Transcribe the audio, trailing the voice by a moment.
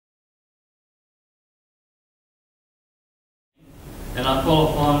And I'll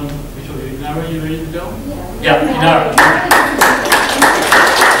call upon, which of you, Inara, you ready to go? Yeah, Inara.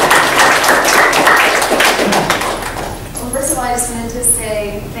 Well, first of all, I just wanted to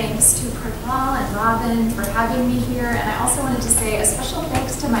say thanks to Purple and Robin for having me here, and I also wanted to say a special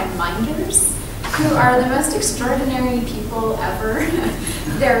thanks to my minders, who are the most extraordinary people ever.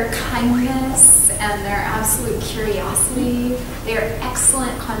 Their kindness and their absolute curiosity. They are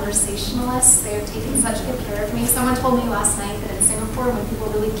excellent conversationalists. They have taken such good care of me. Someone told me last night that in Singapore, when people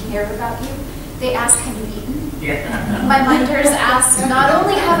really care about you, they ask, have you eaten? Yeah. My minders asked, not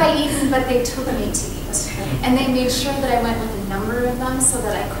only have I eaten, but they took me to eat. And they made sure that I went with a number of them so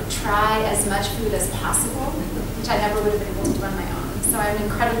that I could try as much food as possible, which I never would have been able to do on my own. So I'm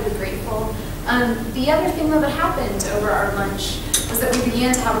incredibly grateful. The other thing that had happened over our lunch was that we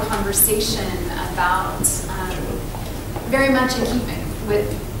began to have a conversation about, very much in keeping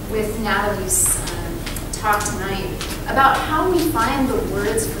with Nathalie's talk tonight, about how we find the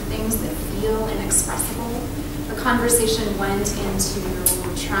words for things that feel inexpressible. The conversation went into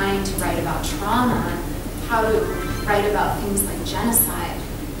trying to write about trauma, how to write about things like genocide,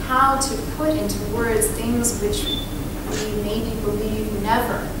 how to put into words things which we maybe believe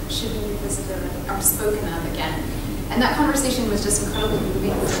never should be revisited or spoken of again. And that conversation was just incredibly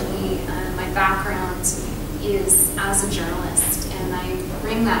moving for me. My background is as a journalist, and I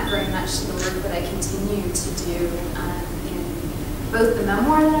bring that very much to the work that I continue to do in both the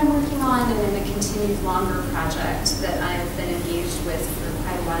memoir that I'm working on and in a continued longer project that I've been engaged with for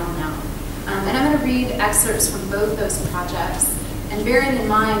quite a while now. And I'm going to read excerpts from both those projects, and bearing in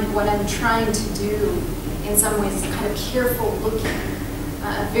mind what I'm trying to do, in some ways, kind of careful looking,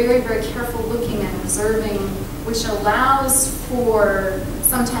 very, very careful looking and observing, which allows for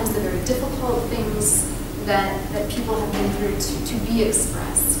sometimes the very difficult things that people have been through to be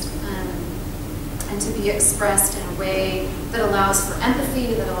expressed, and to be expressed in a way that allows for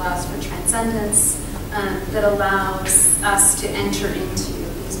empathy, that allows for transcendence, that allows us to enter into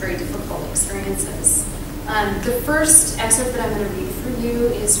these very difficult experiences. The first excerpt that I'm going to read for you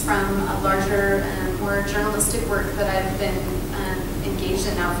is from a larger, more journalistic work that I've been engaged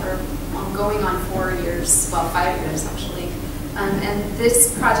in now for going on 4 years, well, 5 years actually. And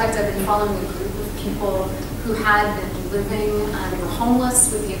this project, I've been following a group of people who had been living, they were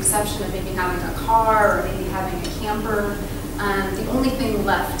homeless with the exception of maybe having a car or maybe having a camper, the only thing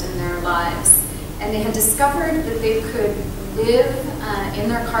left in their lives. And they had discovered that they could live in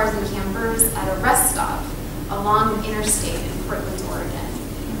their cars and campers at a rest stop along the interstate in Portland, Oregon.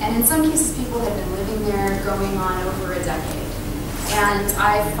 And in some cases, people had been living there going on over a decade. And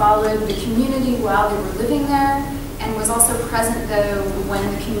I followed the community while they were living there, and was also present, though, when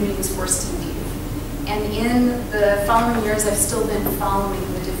the community was forced to leave. And in the following years, I've still been following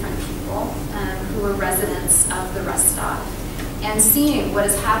the different people who were residents of the rest stop, and seeing what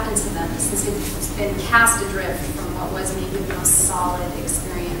has happened to them since it's been cast adrift from what was maybe the most solid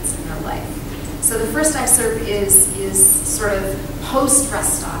experience in their life. So the first excerpt is sort of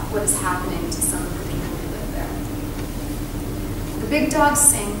post-rest stop, what is happening to some of the people who live there. The big dog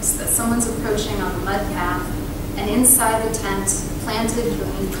sings that someone's approaching on the mud path, and inside the tent, planted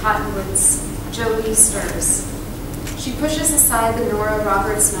beneath cottonwoods, Jolie stirs. She pushes aside the Nora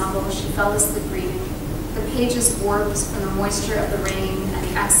Roberts novel she fell asleep reading, the pages warped from the moisture of the rain and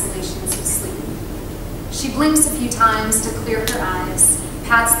the exhalations of sleep. She blinks a few times to clear her eyes,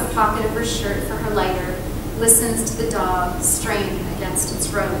 pats the pocket of her shirt for her lighter, listens to the dog strain against its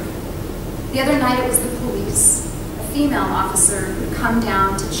robe. The other night it was the police, a female officer who'd come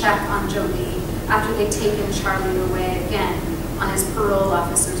down to check on Jolie after they'd taken Charlie away again on his parole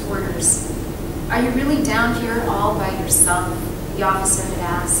officer's orders. Are you really down here all by yourself? The officer had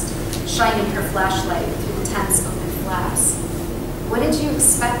asked, shining her flashlight through the tent's open flaps. What did you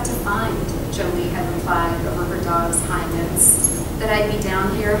expect to find? Jolie had replied over her dog's high notes. That I'd be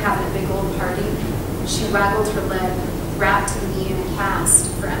down here having a big old party? She waggled her leg, wrapped the knee in a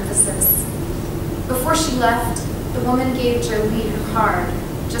cast for emphasis. Before she left, the woman gave Jolie her card,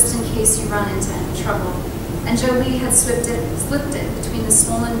 just in case you run into any trouble. And Jolie had slipped it between the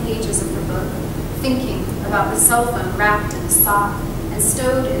swollen pages of her book, thinking about the cell phone wrapped in a sock and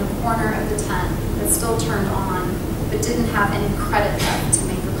stowed in a corner of the tent that still turned on, but didn't have any credit left to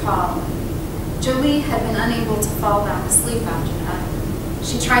make a call. Jolie had been unable to fall back asleep after that.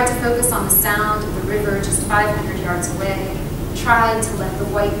 She tried to focus on the sound of the river just 500 yards away, tried to let the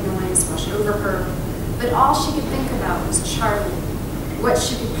white noise wash over her, but all she could think about was Charlie, what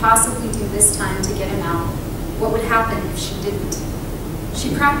she could possibly do this time to get him out, what would happen if she didn't.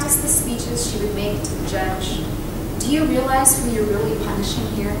 She practiced the speeches she would make to the judge. Do you realize who you're really punishing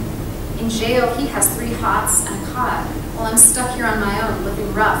here? In jail, he has 3 hots and a cot, while I'm stuck here on my own,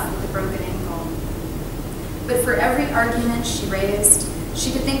 living rough with a broken ankle. But for every argument she raised,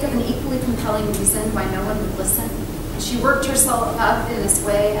 she could think of an equally compelling reason why no one would listen, and she worked herself up in this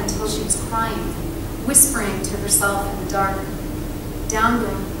way until she was crying, whispering to herself in the dark,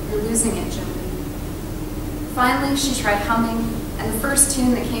 "Downgrade, you're losing it, Jolie." Finally, she tried humming, and the first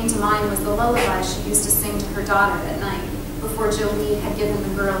tune that came to mind was the lullaby she used to sing to her daughter at night before Jolie had given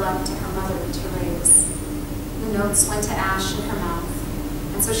the girl up to her mother to raise. The notes went to ash in her mouth,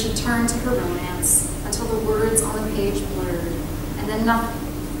 and so she turned to her romance until the words on the page blurred, and then nothing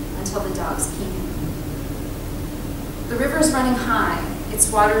until the dogs came. The river's running high,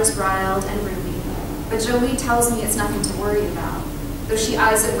 its waters riled and roomy, but Jolie tells me it's nothing to worry about, though she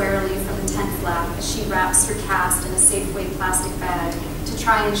eyes it warily from the tent flap as she wraps her cast in a Safeway plastic bag to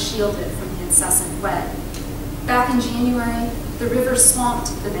try and shield it from the incessant wet. Back in January, the river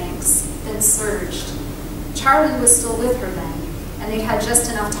swamped the banks, then surged. Charlie was still with her then, and they'd had just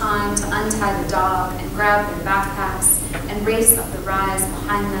enough time to untie the dog and grab their backpacks and race up the rise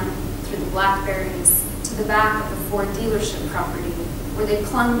behind them through the blackberries to the back of the Ford dealership property, where they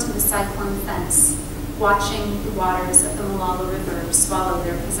clung to the cyclone fence, watching the waters of the Molalla River swallow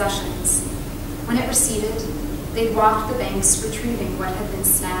their possessions. When it receded, they'd walked the banks retrieving what had been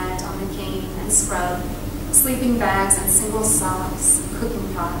snagged on the cane and scrub, sleeping bags and single socks,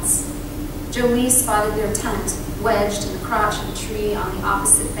 cooking pots. Jolie spotted their tent wedged in the crotch of a tree on the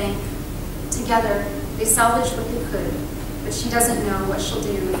opposite bank. Together, they salvaged what they could, but she doesn't know what she'll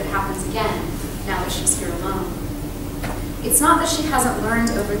do if it happens again, now that she's here alone. It's not that she hasn't learned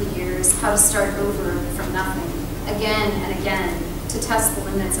over the years how to start over from nothing, again and again, to test the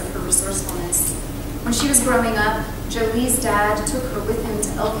limits of her resourcefulness. When she was growing up, Jolie's dad took her with him to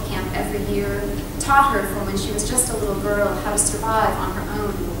elk camp every year, taught her from when she was just a little girl how to survive on her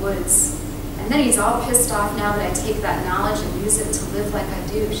own in the woods. And then he's all pissed off now that I take that knowledge and use it to live like I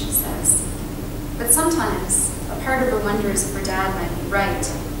do, she says. But sometimes, a part of her wonders if her dad might be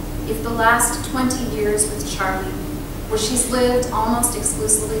right. If the last 20 years with Charlie, where she's lived almost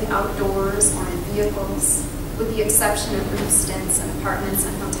exclusively outdoors or in vehicles, with the exception of brief stints in apartments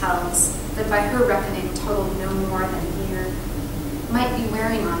and hotels that by her reckoning totaled no more than a year, might be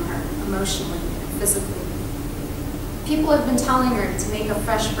wearing on her emotionally and physically. People have been telling her to make a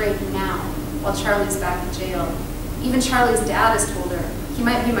fresh break now, while Charlie's back in jail. Even Charlie's dad has told her, "He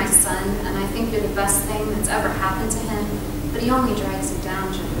might be my son, and I think you're the best thing that's ever happened to him, but he only drags you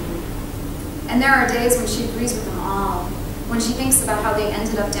down, Jolie." And there are days when she agrees with them all, when she thinks about how they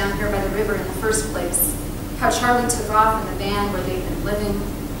ended up down here by the river in the first place, how Charlie took off in the van where they'd been living,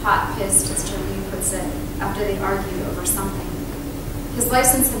 hot-pissed, as Jolie puts it, after they argued over something. His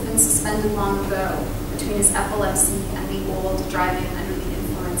license had been suspended long ago between his epilepsy and the old driving under the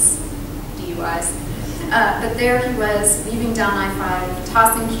influence DUIs. But there he was, weaving down I-5,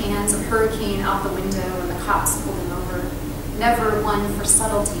 tossing cans of Hurricane out the window, and the cops pulled him over. Never one for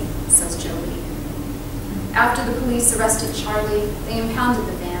subtlety, says Jolie. After the police arrested Charlie, they impounded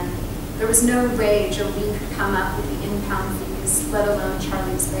the van. There was no way Jolie could come up with the impound fees, let alone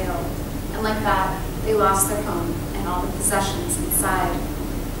Charlie's bail. And like that, they lost their home and all the possessions inside.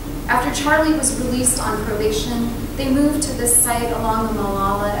 After Charlie was released on probation, they moved to this site along the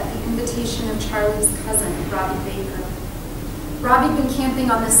Molalla at the invitation of Charlie's cousin, Robbie Baker. Robbie had been camping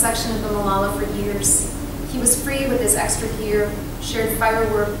on this section of the Molalla for years. He was free with his extra gear, shared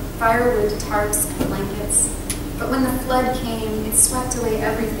firewood tarps and blankets. But when the flood came, it swept away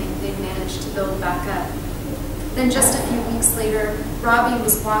everything they'd managed to build back up. Then just a few weeks later, Robbie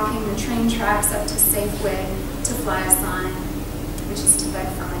was walking the train tracks up to Safeway to fly a sign, which is to beg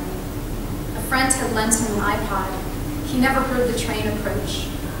for money. A friend had lent him an iPod. He never heard the train approach,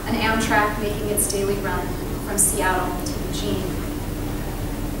 an Amtrak making its daily run from Seattle to Eugene.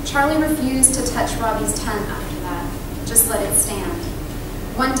 Charlie refused to touch Robbie's tent after that, just let it stand.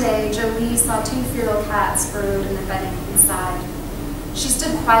 One day, Jolie saw 2 feral cats burrowed in the bedding inside. She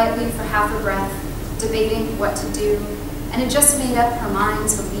stood quietly for half a breath, debating what to do, and had just made up her mind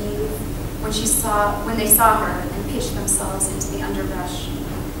to leave when they saw her and pitched themselves into the underbrush.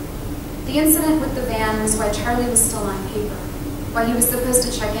 The incident with the van was why Charlie was still on paper, why he was supposed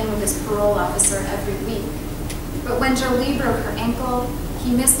to check in with his parole officer every week. But when Jolie broke her ankle,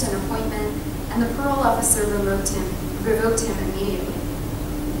 he missed an appointment, and the parole officer revoked him immediately.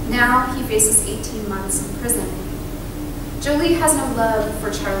 Now he faces 18 months in prison. Jolie has no love for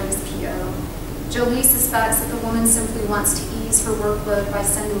Charlie's PO. Jolie suspects that the woman simply wants to ease her workload by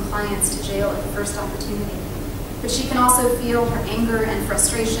sending clients to jail at the first opportunity. But she can also feel her anger and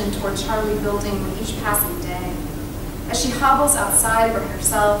frustration toward Charlie building with each passing day. As she hobbles outside by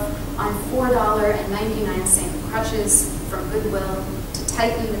herself on $4.99 crutches from Goodwill to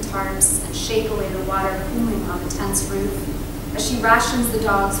tighten the tarps and shake away the water pooling on the tent's roof, as she rations the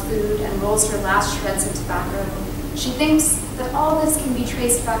dog's food and rolls her last shreds of tobacco, she thinks that all this can be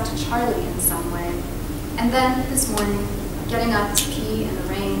traced back to Charlie in some way. And then, this morning, getting up to pee in the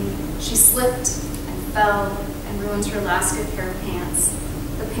rain, she slipped and fell and ruined her last good pair of pants,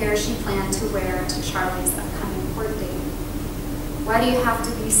 the pair she planned to wear to Charlie's upcoming court date. Why do you have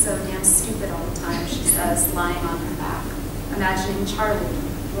to be so damn stupid all the time, she says, lying on her back, imagining Charlie,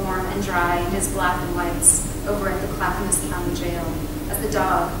 warm and dry in his black and whites, over at the Clackamas County Jail, as the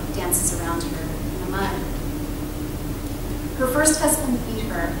dog dances around her in the mud. Her first husband beat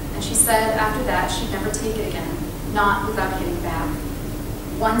her, and she said after that she'd never take it again, not without hitting back.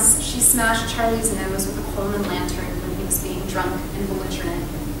 Once, she smashed Charlie's nose with a Coleman lantern when he was being drunk and belligerent,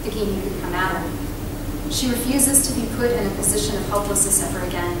 thinking he could come at her. She refuses to be put in a position of helplessness ever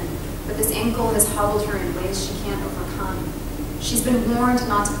again, but this ankle has hobbled her in ways she can't overcome. She's been warned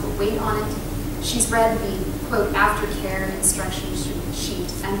not to put weight on it. She's read the, quote, aftercare instruction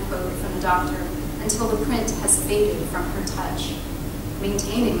sheet, end quote, from the doctor, until the print has faded from her touch.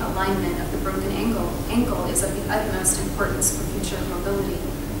 Maintaining alignment of the broken ankle is of the utmost importance for future mobility,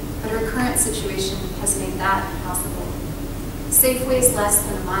 but her current situation has made that impossible. Safeway's less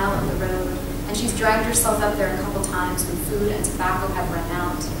than a mile up the road, and she's dragged herself up there a couple times when food and tobacco have run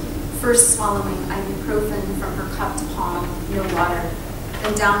out, first swallowing ibuprofen from her cupped palm, no water,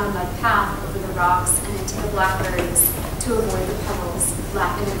 then down the mud path over the rocks and into the blackberries to avoid the pebbles,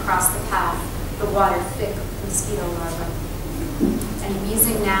 lapping across the path, the water thick with mosquito larvae. And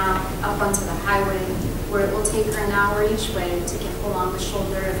wheezing now up onto the highway, where it will take her an hour each way to get along the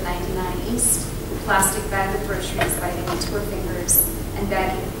shoulder of 99 East, the plastic bag of groceries biting into her fingers and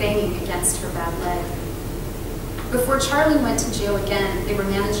banging against her bad leg. Before Charlie went to jail again, they were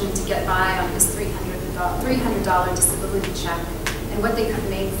managing to get by on his $300 disability check and what they could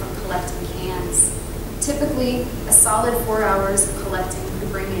make from collecting cans. Typically, a solid 4 hours of collecting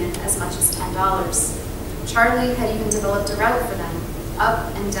could bring in as much as $10. Charlie had even developed a route for them,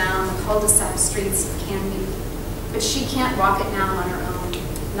 up and down the cul-de-sac streets of Canby. But she can't walk it now on her own,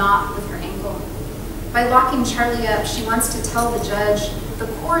 not with her ankle. By locking Charlie up, she wants to tell the judge, the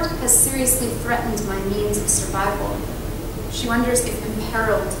court has seriously threatened my means of survival. She wonders if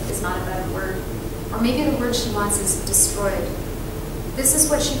imperiled is not a better word, or maybe the word she wants is destroyed. This is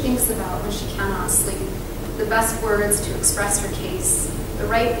what she thinks about when she cannot sleep, the best words to express her case, the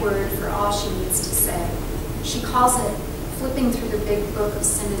right word for all she needs to say. She calls it flipping through the big book of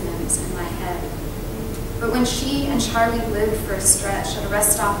synonyms in my head. But when she and Charlie lived for a stretch at a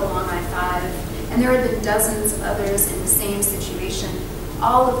rest stop along I-5, and there had been dozens of others in the same situation,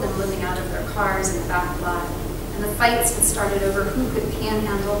 all of them living out of their cars in the back lot, and the fights had started over who could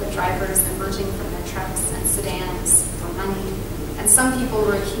panhandle the drivers emerging from their trucks and sedans for money, and some people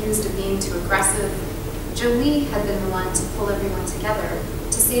were accused of being too aggressive. Jolie had been the one to pull everyone together,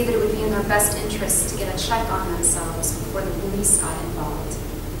 to say that it would be in their best interest to get a check on themselves before the police got involved.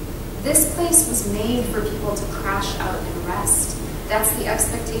 This place was made for people to crash out and rest. That's the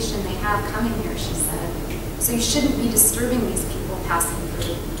expectation they have coming here, she said. So you shouldn't be disturbing these people passing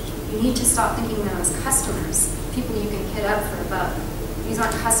through. You need to stop thinking of them as customers, people you can hit up for a buck. These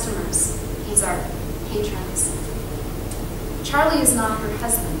aren't customers, these are patrons. Charlie is not her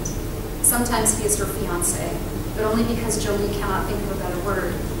husband. Sometimes he is her fiancé, but only because Jolie cannot think of a better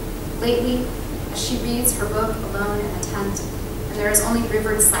word. Lately, as she reads her book alone in a tent, and there is only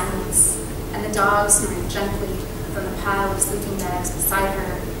rivered silence, and the dog snoring gently from the pile of sleeping bags beside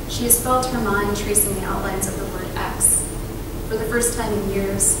her, she has felt her mind tracing the outlines of the word X. For the first time in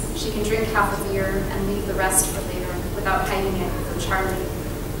years, she can drink half a beer and leave the rest for later without hiding it from Charlie.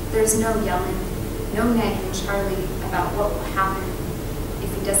 There's no yelling, no nagging Charlie about what will happen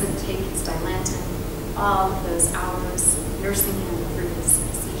if he doesn't take his Dilantin, all of those hours nursing him through his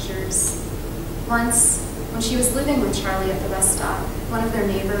seizures. Once, when she was living with Charlie at the rest stop, one of their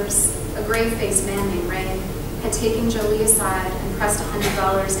neighbors, a gray-faced man named Ray, had taken Jolie aside and pressed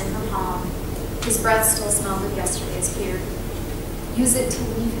 $100 in her palm. His breath still smelled of yesterday's beer. Use it to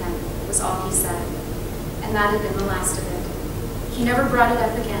leave him, was all he said. And that had been the last of it. He never brought it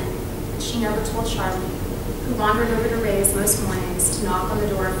up again, and she never told Charlie, who wandered over to Ray's most mornings to knock on the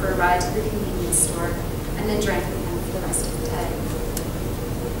door for a ride to the convenience store, and then drank with him for the rest of the day.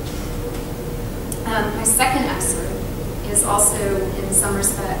 My second excerpt is also, in some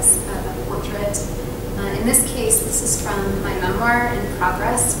respects, a portrait. In this case, this is from my memoir, In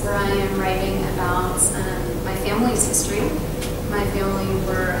Progress, where I am writing about my family's history. My family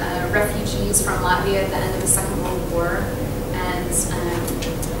were refugees from Latvia at the end of the Second World War, and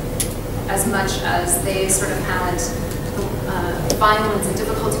as much as they sort of had violence and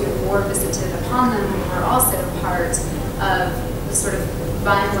difficulty of war visited upon them, they were also part of the sort of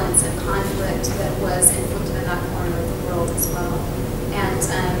violence and conflict that was inflicted in that corner of the world as well.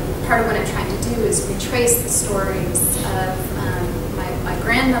 And part of what I'm trying to do is retrace the stories of my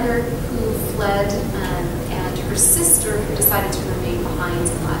grandmother who fled and her sister who decided to remain behind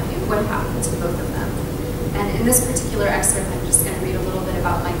in Latvia, what happened to both of them. And in this particular excerpt, I'm just going to read a little bit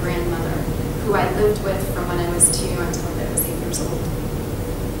about my grandmother, who I lived with from when I was 2 until I was 8 years old.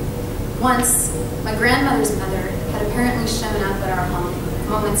 Once, my grandmother's mother had apparently shown up at our home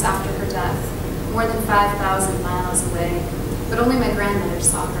moments after her death, more than 5,000 miles away, but only my grandmother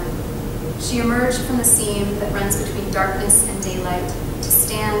saw her. She emerged from the seam that runs between darkness and daylight to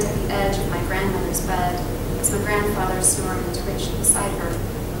stand at the edge of my grandmother's bed as my grandfather snored and twitched beside her.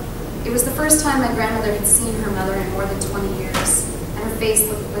 It was the first time my grandmother had seen her mother in more than 20 years, and her face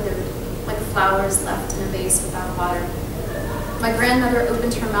looked withered, like flowers left in a vase without water. My grandmother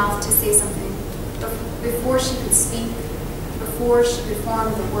opened her mouth to say something, but before she could speak, before she could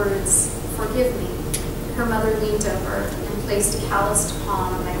form the words, "Forgive me," her mother leaned over and placed a calloused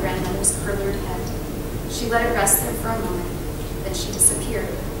palm on my grandmother's curlered head. She let it rest there for a moment, then she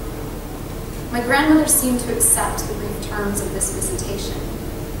disappeared. My grandmother seemed to accept the brief terms of this visitation.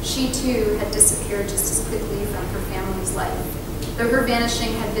 She, too, had disappeared just as quickly from her family's life, though her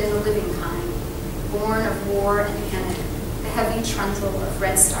vanishing had been the living kind, born of war and panic, the heavy trundle of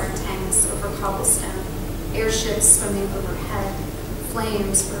red-starred tanks over cobblestone, airships swimming overhead,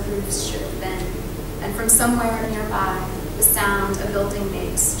 flames where roofs should have been, and from somewhere nearby, the sound a building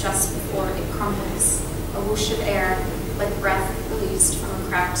makes just before it crumbles, a whoosh of air like breath released from a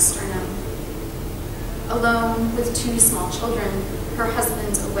cracked sternum. Alone with 2 small children, her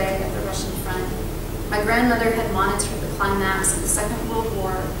husband away at the Russian front, my grandmother had monitored the climax of the Second World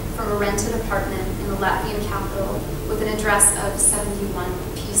War from a rented apartment in the Latvian capital with an address of 71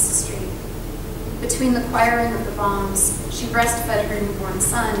 Peace Street. Between the firing of the bombs, she breastfed her newborn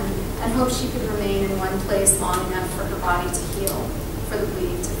son and hoped she could remain in one place long enough for her body to heal, for the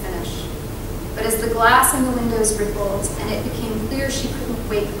bleeding to finish. But as the glass in the windows rippled and it became clear she couldn't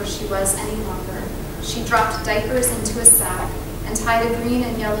wait where she was any longer, she dropped diapers into a sack and tied a green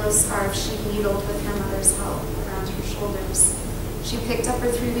and yellow scarf she'd needled with her mother's help around her shoulders. She picked up her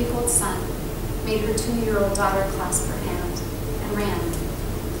 3-week-old son, made her 2-year-old daughter clasp her hand, and ran.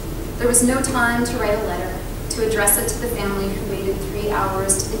 There was no time to write a letter, to address it to the family who waited 3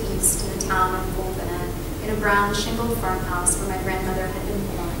 hours to the east in the town of Golbina, in a brown shingled farmhouse where my grandmother had been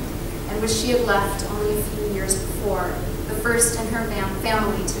born, and which she had left only a few years before, the first in her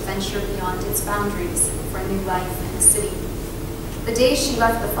family to venture beyond its boundaries for a new life in the city. The day she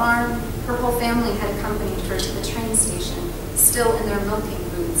left the farm, her whole family had accompanied her to the train station, still in their milking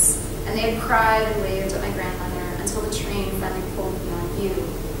boots, and they had cried and waved at my grandmother until the train finally pulled beyond view.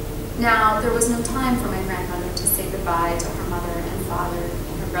 Now, there was no time for my grandmother to say goodbye to her mother and father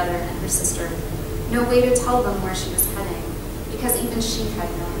and her brother and her sister. No way to tell them where she was heading, because even she had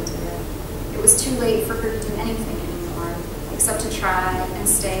no idea. It was too late for her to do anything anymore, except to try and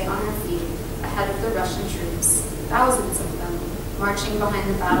stay on her feet ahead of the Russian troops, thousands of them, marching behind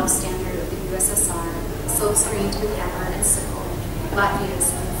the battle standard of the USSR, silk-screened with hammer and sickle,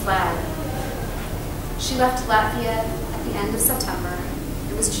 Latvia's flag. She left Latvia at the end of September.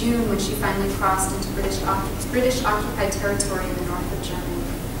 It was June when she finally crossed into British-occupied territory in the north of Germany,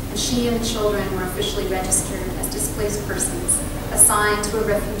 and she and the children were officially registered as displaced persons, assigned to a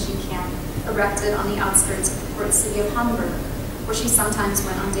refugee camp erected on the outskirts of the port city of Hamburg, where she sometimes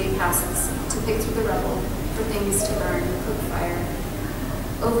went on day passes to pick through the rubble for things to burn in the cook fire.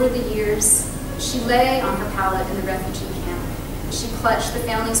 Over the years, she lay on her pallet in the refugee camp. She clutched the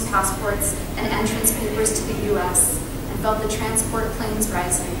family's passports and entrance papers to the U.S. and felt the transport planes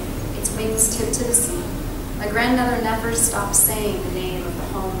rising, its wings tipped to the sea. My grandmother never stopped saying the name of the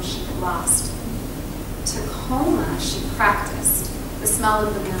home she had lost. Tacoma, she practiced, the smell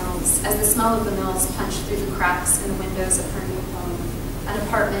of the mills, as the smell of the mills punched through the cracks in the windows of her new home, an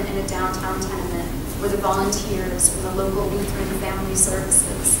apartment in a downtown tenement where the volunteers from the local Lutheran family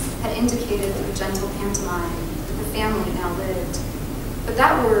services had indicated through gentle pantomime that the family now lived. But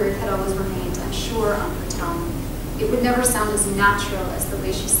that word had always remained unsure on her tongue. It would never sound as natural as the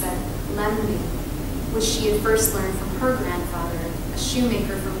way she said "lemby," which she had first learned from her grandfather, a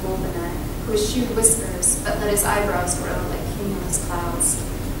shoemaker from Golbina, who eschewed whiskers but let his eyebrows grow like cumulus clouds.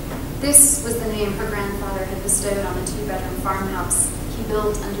 This was the name her grandfather had bestowed on the 2-bedroom farmhouse he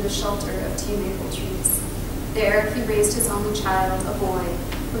built under the shelter of 2 maple trees. There he raised his only child, a boy,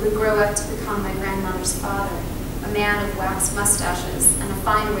 who would grow up to become my grandmother's father, a man of waxed mustaches and a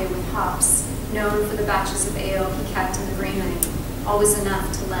fine way with hops, known for the batches of ale he kept in the granary, always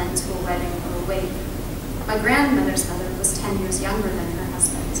enough to lend to a wedding or a wake. My grandmother's mother was 10 years younger than her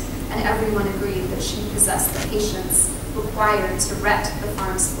husband, and everyone agreed that she possessed the patience required to ret the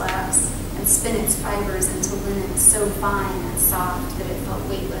farm's flax and spin its fibers into linen so fine and soft that it felt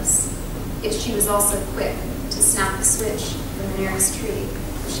weightless. Yet she was also quick to snap the switch from the nearest tree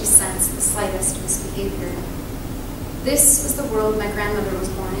if she sensed the slightest misbehavior. This was the world my grandmother was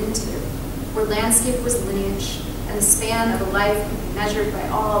born into, where landscape was lineage, and the span of a life could be measured by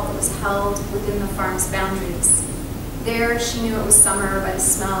all that was held within the farm's boundaries. There, she knew it was summer by the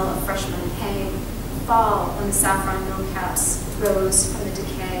smell of fresh mown hay, fall when the saffron millcaps rose from the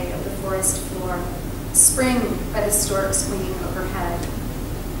decay of the forest floor, spring by the storks winging overhead.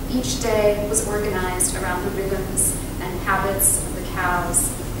 Each day was organized around the rhythms and habits of the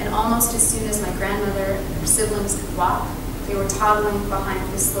cows, and almost as soon as my grandmother and her siblings could walk, they were toddling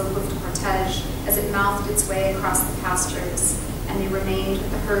behind the slow-hoofed cortege as it mouthed its way across the pastures, and they remained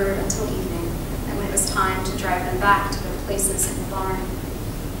with the herd until evening, and when it was time to drive them back to their places in the barn.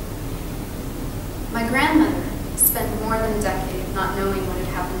 My grandmother spent more than a decade not knowing what had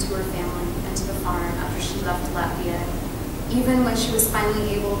happened to her family and to the farm after she left Latvia. Even when she was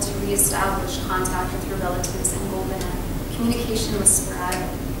finally able to reestablish contact with her relatives in Goldena, communication was sporadic,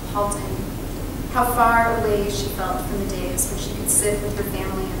 halting. How far away she felt from the days when she could sit with her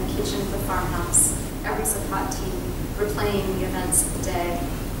family in the kitchen of the farmhouse, every sip hot tea, replaying the events of the day.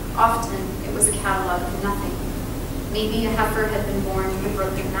 Often, it was a catalog of nothing. Maybe a heifer had been born with a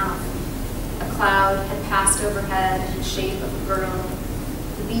broken mouth. A cloud had passed overhead in the shape of a girl.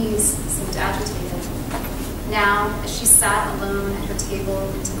 The bees seemed agitated. Now, as she sat alone at her table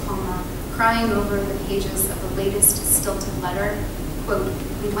in Tacoma, crying over the pages of the latest stilted letter, quote,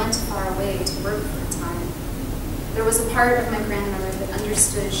 "We went far away to work for a time." There was a part of my grandmother that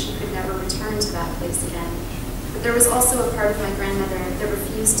understood she could never return to that place again. But there was also a part of my grandmother that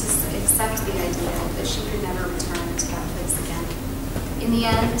refused to accept the idea that she could never return to that place again. In the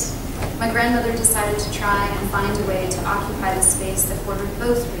end, my grandmother decided to try and find a way to occupy the space that bordered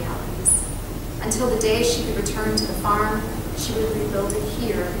both realities. Until the day she could return to the farm, she would rebuild it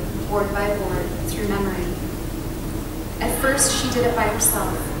here, board by board, through memory. At first, she did it by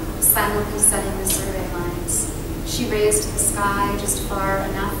herself, silently setting the survey lines. She raised the sky just far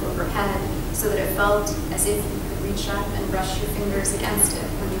enough overhead so that it felt as if you could reach up and brush your fingers against it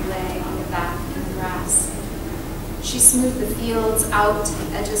when you lay on your back in the grass. She smoothed the fields out to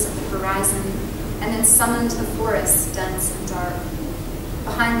the edges of the horizon and then summoned the forests dense and dark.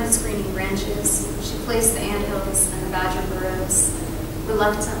 Behind the screening branches, she placed the anthills and the badger burrows.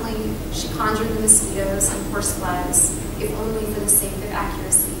 Reluctantly, she conjured the mosquitoes and horseflies, if only for the sake of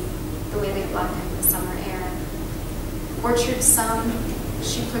accuracy, the way they blackened the summer air. Orchard sown,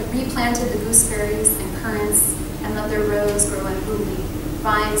 she replanted the gooseberries and currants and let their rows grow unruly,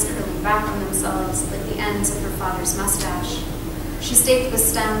 vines curling back on themselves like the ends of her father's mustache. She staked the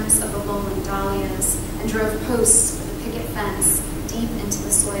stems of the lowland dahlias and drove posts with a picket fence deep into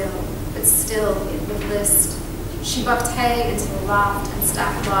the soil, but still it would list. She bucked hay into the loft and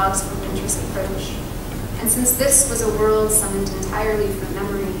stacked logs for winter's approach. And since this was a world summoned entirely from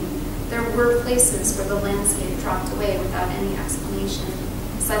memory, there were places where the landscape dropped away without any explanation,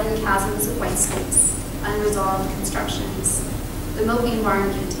 sudden chasms of white space, unresolved constructions. The milking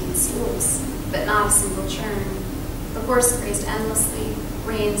barn contained stools, but not a single churn. The horse grazed endlessly,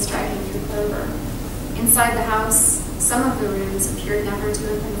 rain striking through clover. Inside the house, some of the rooms appeared never to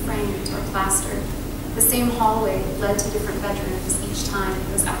have been framed or plastered. The same hallway led to different bedrooms each time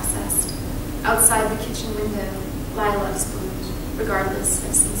it was accessed. Outside the kitchen window, lilacs bloomed, regardless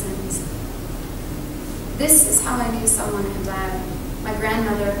of seasons. This is how I knew someone had died. My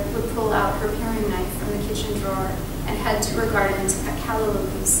grandmother would pull out her paring knife from the kitchen drawer and head to her garden to cut calla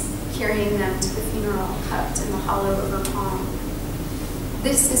lilies, carrying them to the funeral cupped in the hollow of her palm.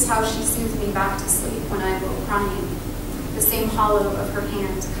 This is how she soothed me back to sleep when I woke crying, the same hollow of her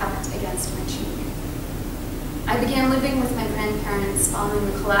hand cupped against my cheek. I began living with my grandparents following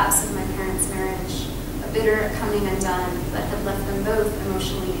the collapse of my parents' marriage, a bitter coming undone that had left them both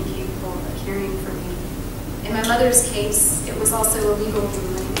emotionally incapable of caring for me. In my mother's case, it was also a legal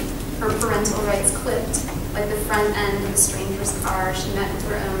ruling, her parental rights clipped, like the front end of a stranger's car she met with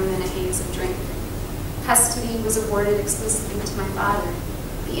her own in a haze of drink. Custody was awarded exclusively to my father,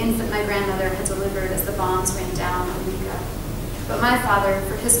 the infant my grandmother had delivered as the bombs rained down on Riga. But my father,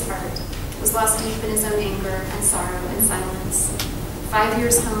 for his part, was lost deep in his own anger and sorrow and silence. 5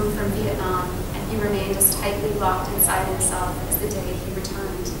 years home from Vietnam, and he remained as tightly locked inside himself as the day he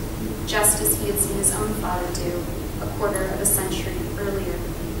returned, just as he had seen his own father do a quarter of a century earlier.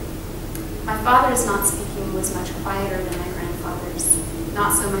 My father's not speaking was much quieter than my grandfather's,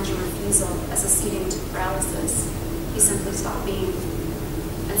 not so much a refusal as a ceding to paralysis. He simply stopped being.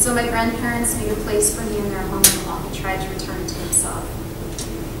 And so my grandparents made a place for me in their home while he tried to return to himself.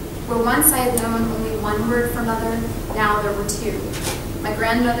 Where once I had known only one word for mother, now there were two. My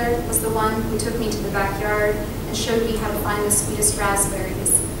grandmother was the one who took me to the backyard and showed me how to find the sweetest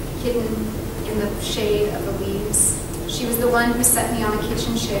raspberries hidden in the shade of the leaves. She was the one who set me on a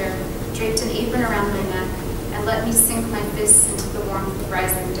kitchen chair, draped an apron around my neck, and let me sink my fists into the warmth of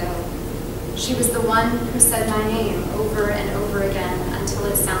rising dough. She was the one who said my name over and over again until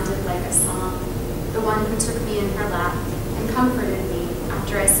it sounded like a song, the one who took me in her lap and comforted me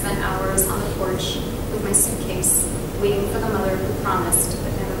after I spent hours on the porch with my suitcase, waiting for the mother who promised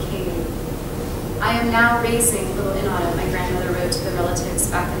but never came. I am now raising little Inara, my grandmother wrote to the relatives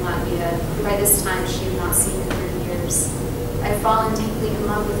back in Latvia, who by this time she had not seen in 30 years. I have fallen deeply in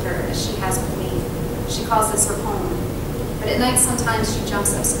love with her as she has with me. She calls this her home. But at night sometimes she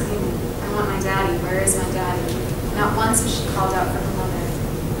jumps up screaming, I want my daddy, where is my daddy? Not once has she called out for her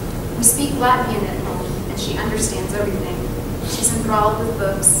mother. We speak Latvian at home, and she understands everything. She's enthralled with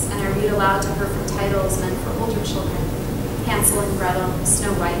books, and I read aloud to her from titles meant for older children, Hansel and Gretel,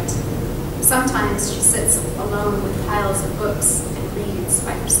 Snow White. Sometimes she sits alone with piles of books and reads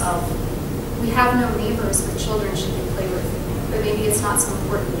by herself. We have no neighbors with children she can play with, but maybe it's not so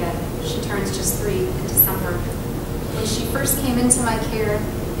important yet. She turns just 3 in December. When she first came into my care,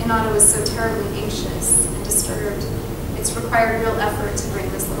 Inara was so terribly anxious and disturbed. It's required real effort to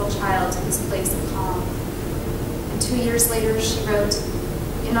bring this little child to this place of calm. And 2 years later, she wrote,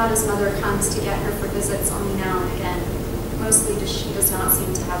 Inara's mother comes to get her for visits only now and again. Mostly she does not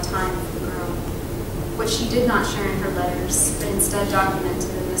seem to have time for the girl. What she did not share in her letters, but instead documented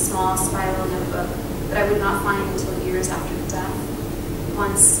in a small spiral notebook that I would not find until years after the death.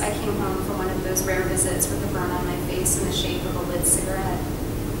 Once I came home from one of those rare visits with a burn on my face in the shape of a lit cigarette.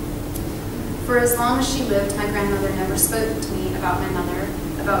 For as long as she lived, my grandmother never spoke to me about my mother,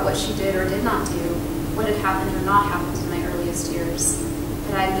 about what she did or did not do, what had happened or not happened in my earliest years,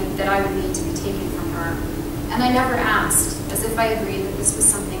 that I would need to be taken from her. And I never asked, as if I agreed that this was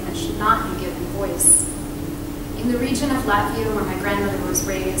something that should not be given voice. In the region of Latvia where my grandmother was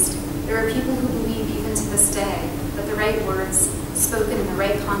raised, there are people who believe even to this day that the right words, spoken in the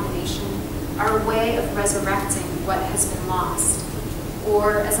right combination, are a way of resurrecting what has been lost.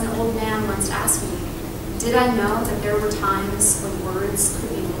 Or, as an old man once asked me, did I know that there were times when words could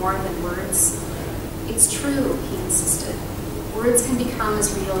be more than words? It's true, he insisted. Words can become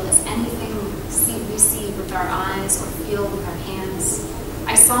as real as anything we see with our eyes or feel with our hands.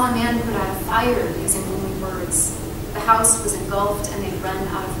 I saw a man put out a fire using only words. The house was engulfed and they'd run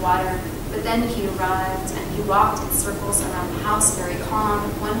out of water, but then he arrived and he walked in circles around the house, very calm,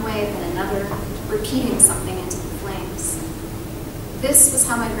 one way then another, repeating something into the flames. This was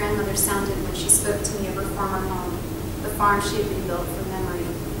how my grandmother sounded when she spoke to me of her former home, the farm she had rebuilt from memory,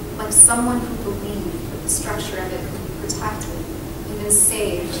 like someone who believed that the structure of it could be protected, even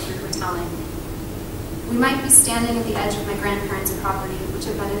saved through her telling. We might be standing at the edge of my grandparents' property, which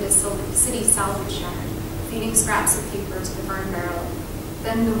abutted a city salvage yard, feeding scraps of paper to the burn barrel.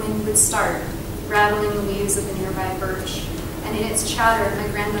 Then the wind would start, rattling the leaves of the nearby birch, and in its chatter, my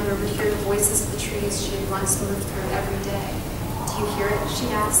grandmother would hear the voices of the trees she had once moved through every day. Do you hear it? She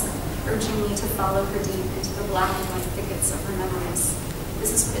asked, urging me to follow her deep into the black and white thickets of her memories.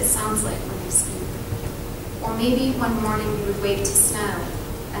 This is what it sounds like when they speak. Or maybe one morning we would wait to snow,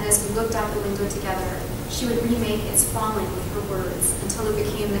 and as we looked out the window together, she would remake its falling with her words until it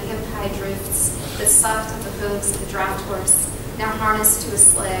became the hip-high drifts that sucked at the hooves of the draft horse, now harnessed to a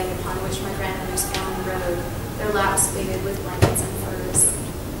sleigh upon which my grandmother's family rode, their laps weighted with blankets and furs.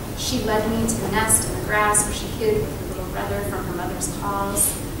 She led me to the nest in the grass where she hid with her little brother from her mother's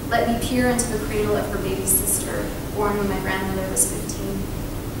calls, let me peer into the cradle of her baby sister, born when my grandmother was 15.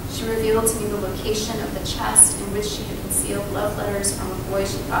 She revealed to me the location of the chest in which she had concealed love letters from a boy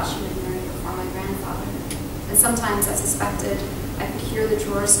she thought she would marry before my grandfather. And sometimes, I suspected, I could hear the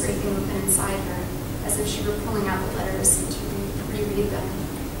drawer scraping open inside her, as if she were pulling out the letters to reread them.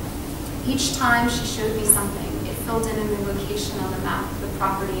 Each time she showed me something, it filled in a new location on the map of the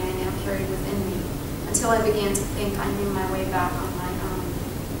property I now carried within me, until I began to think I knew my way back on my own.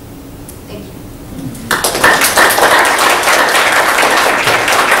 Thank you.